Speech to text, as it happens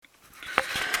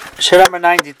Shir number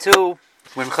 92,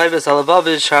 when Chayvus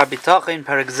Halavavish, Har Bitachin,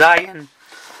 Perek Zayin.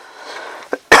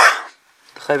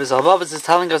 Chayvus Halavavish is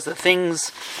telling us the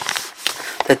things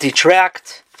that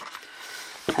detract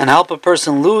and help a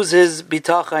person lose his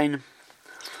Bitachin.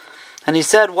 And he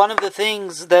said one of the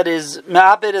things that is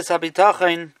Me'abed es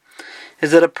HaBitachin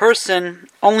is that a person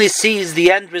only sees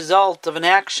the end result of an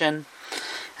action,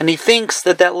 and he thinks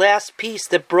that that last piece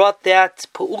that brought that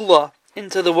Pa'ula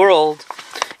into the world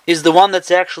is the one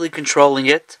that's actually controlling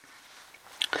it.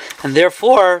 And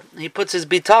therefore, he puts his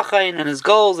bitachin and his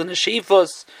goals and his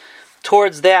shifos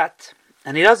towards that.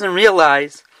 And he doesn't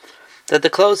realize that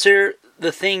the closer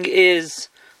the thing is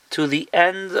to the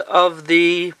end of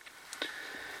the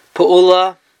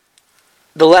Pa'ula,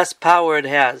 the less power it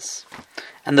has.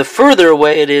 And the further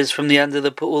away it is from the end of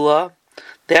the Pa'ula,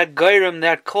 that gairim,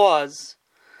 that cause,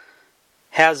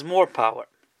 has more power.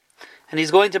 And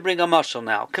he's going to bring a mashal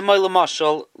now. K'moy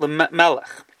l'mashal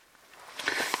l'melech.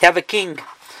 You have a king.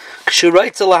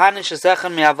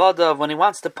 When he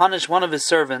wants to punish one of his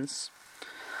servants,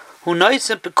 who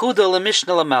noisim pekuda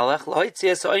l'mishna l'melech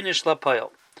l'hoitzias oynish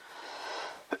l'poyel.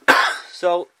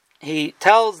 So he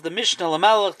tells the Mishnah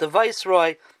l'melech, the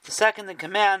viceroy, the second in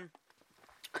command,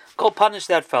 go punish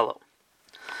that fellow.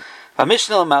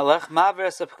 Mishnah l'melech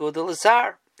ma'aver pekuda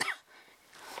l'sar.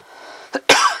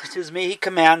 He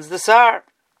commands the Sar,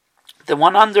 the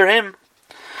one under him.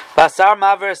 And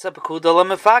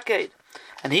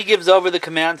he gives over the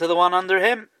command to the one under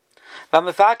him.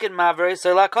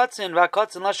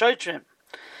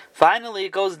 Finally,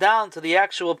 it goes down to the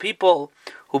actual people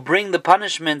who bring the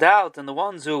punishment out and the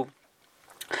ones who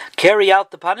carry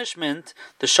out the punishment,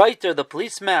 the shaiter, the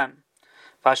policeman.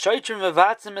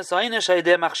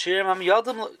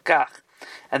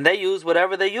 And they use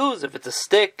whatever they use. If it's a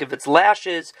stick, if it's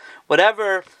lashes,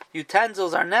 whatever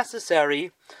utensils are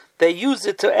necessary, they use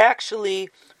it to actually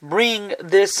bring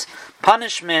this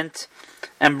punishment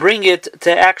and bring it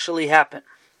to actually happen.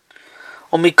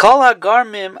 So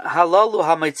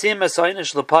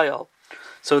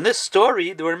in this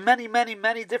story, there were many, many,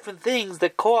 many different things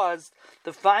that caused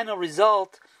the final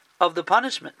result of the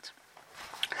punishment.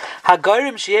 So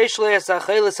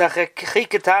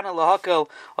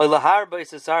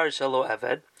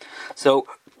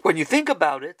when you think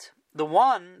about it,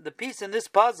 the piece in this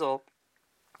puzzle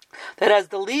that has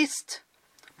the least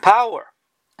power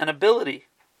and ability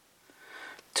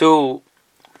to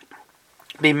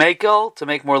be makel, to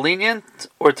make more lenient,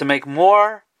 or to make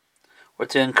more, or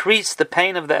to increase the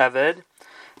pain of the Eved,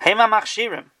 Hema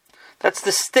Machshirim. That's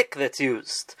the stick that's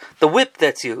used, the whip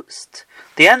that's used.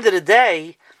 At the end of the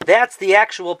day, that's the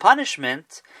actual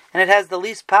punishment, and it has the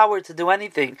least power to do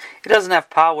anything. It doesn't have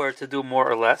power to do more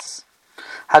or less.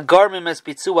 They have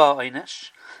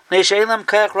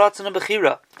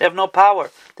no power,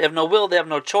 they have no will, they have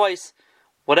no choice.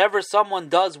 Whatever someone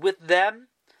does with them,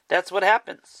 that's what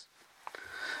happens.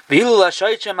 Okay,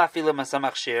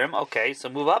 so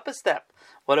move up a step.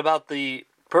 What about the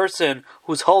person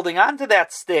who's holding on to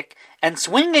that stick and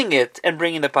swinging it and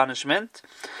bringing the punishment?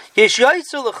 He has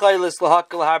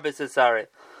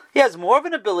more of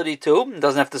an ability to,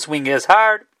 doesn't have to swing as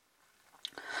hard.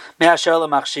 But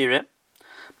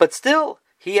still,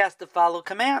 he has to follow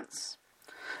commands.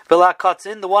 The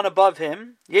one above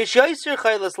him, he has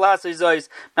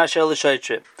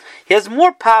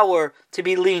more power to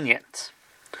be lenient.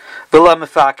 The one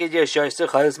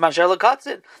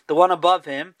above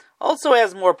him also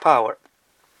has more power.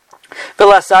 If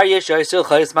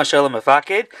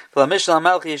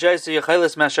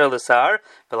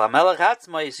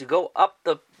you go up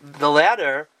the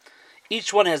ladder,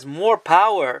 each one has more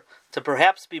power to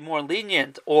perhaps be more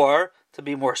lenient or to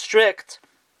be more strict.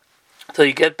 Until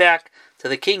you get back to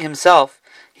the king himself,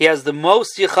 he has the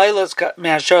most yichaylas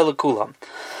me'asher lekulam.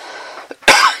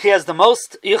 He has the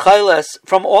most yichaylas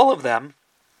from all of them.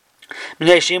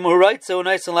 Because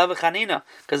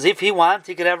if he wants,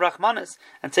 he could have Rachmanis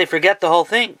and say, forget the whole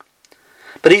thing.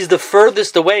 But he's the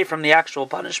furthest away from the actual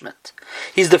punishment.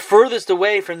 He's the furthest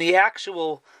away from the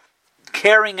actual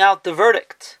carrying out the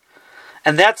verdict.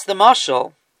 And that's the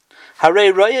mashal.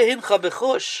 Harei roya hincha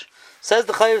bechush. Says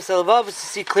the Chayv Selvav to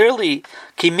see clearly,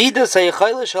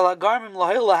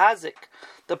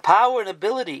 the power and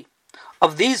ability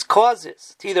of these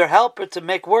causes to either help or to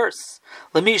make worse.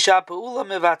 The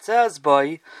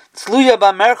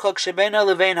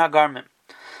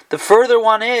further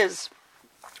one is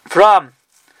from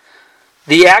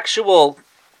the actual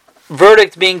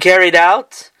verdict being carried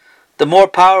out, the more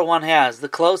power one has. The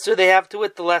closer they have to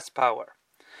it, the less power.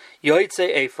 So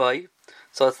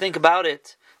let's think about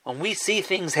it. When we see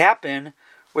things happen,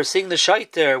 we're seeing the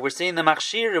shaiter, we're seeing the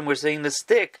machshirim, we're seeing the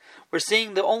stick, we're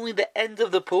seeing only the end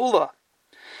of the pula.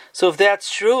 So if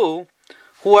that's true,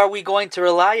 who are we going to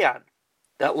rely on?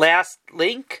 That last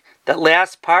link? That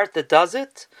last part that does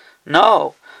it?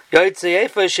 No. Let's go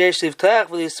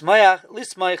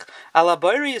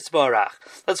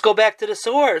back to the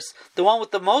source, the one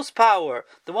with the most power,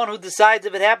 the one who decides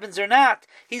if it happens or not.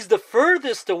 He's the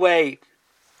furthest away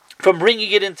from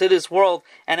bringing it into this world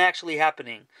and actually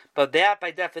happening. But that,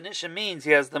 by definition, means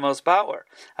he has the most power.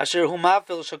 Asher hu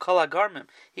mafil shekol hagarmim.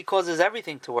 He causes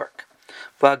everything to work.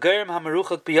 And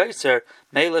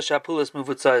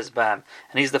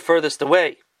he's the furthest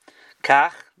away.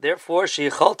 Kach, therefore,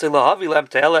 since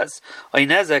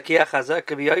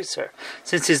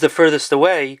he's the furthest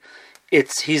away,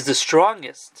 he's the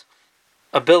strongest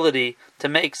ability to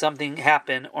make something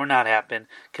happen or not happen.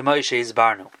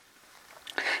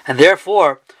 And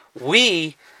therefore,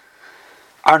 we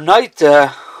are not.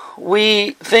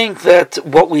 We think that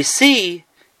what we see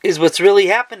is what's really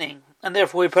happening, and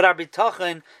therefore we put our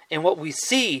bitachon in what we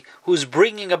see, who's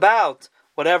bringing about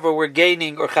whatever we're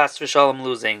gaining or chas v'shalom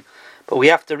losing. But we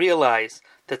have to realize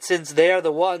that since they are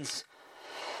the ones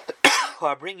who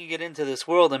are bringing it into this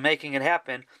world and making it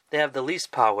happen, they have the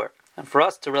least power. And for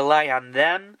us to rely on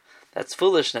them, that's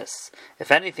foolishness.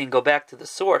 If anything, go back to the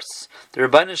source, the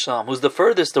Rebbeinu Shalom, who's the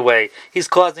furthest away. He's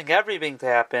causing everything to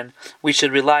happen. We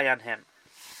should rely on him.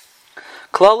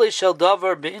 Continues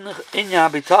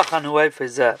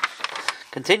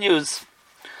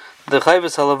the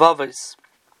Chayvus Halavavis.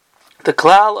 The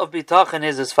klal of bitachon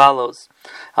is as follows.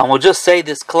 And we'll just say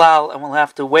this klal and we'll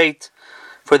have to wait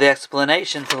for the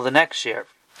explanation till the next year.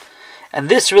 And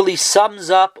this really sums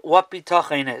up what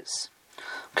bitachon is.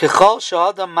 Kechol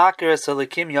sha'adam makir es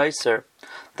elikim yoser,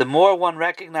 the more one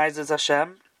recognizes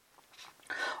Hashem,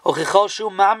 or kechol shu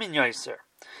mamin yoser,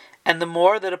 and the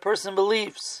more that a person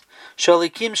believes,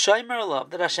 shalikim shomer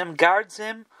alav, that Hashem guards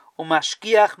him,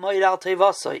 umashkiach moed al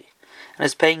tevasai, and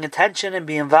is paying attention and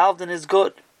being involved in his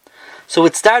good. So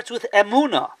it starts with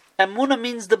emunah. Emunah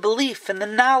means the belief and the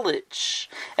knowledge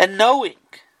and knowing.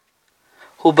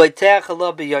 Hu beiteach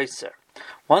alav b'yoser.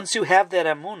 Once you have that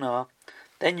emunah,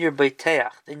 then you're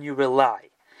beiteach, then you rely.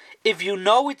 If you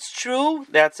know it's true,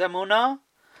 that's emunah.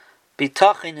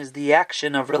 Bitachon is the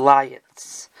action of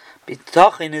reliance.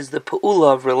 Bitachon is the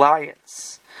pe'ula of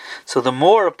reliance. So the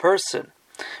more a person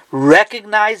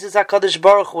recognizes HaKadosh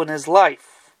Baruch Hu in his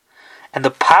life, and the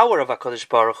power of HaKadosh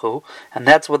Baruch Hu, and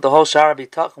that's what the whole Shara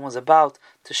Bitachon was about,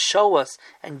 to show us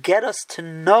and get us to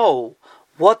know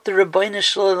what the Rebbeinu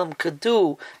Shalom could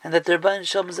do, and that the Rebbeinu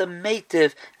Shalom is a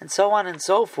meitiv, and so on and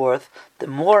so forth. The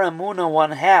more emunah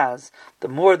one has, the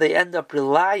more they end up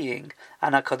relying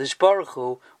on HaKadosh Baruch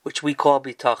Hu, which we call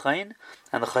bitachon,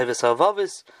 and the Chayvus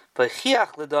Halavavis,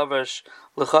 v'chiach l'davar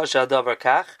l'chasha adavar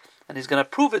kach, and he's going to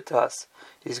prove it to us.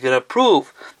 He's going to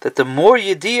prove that the more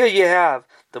yediyah you have,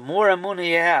 the more emunah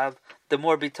you have, the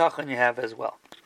more bitachon you have as well.